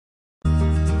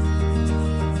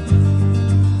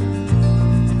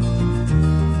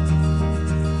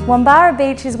Wombarra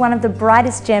Beach is one of the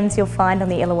brightest gems you'll find on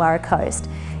the Illawarra coast.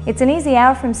 It's an easy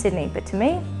hour from Sydney, but to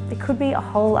me, it could be a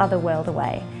whole other world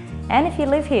away. And if you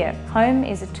live here, home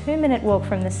is a 2-minute walk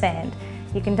from the sand.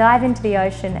 You can dive into the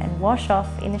ocean and wash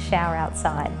off in the shower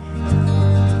outside.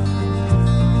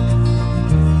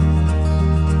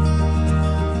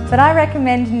 But I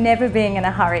recommend never being in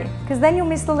a hurry, because then you'll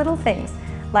miss the little things,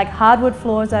 like hardwood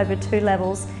floors over 2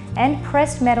 levels and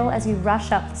pressed metal as you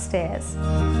rush up the stairs.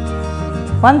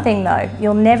 One thing though,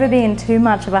 you'll never be in too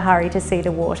much of a hurry to see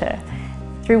the water.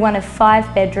 Through one of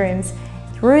 5 bedrooms,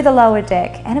 through the lower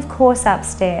deck, and of course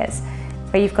upstairs,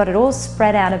 where you've got it all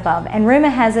spread out above. And rumour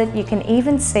has it you can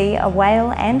even see a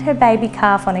whale and her baby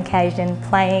calf on occasion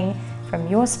playing from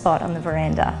your spot on the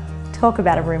veranda. Talk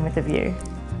about a room with a view.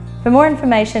 For more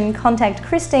information, contact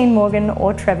Christine Morgan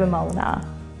or Trevor Molinar.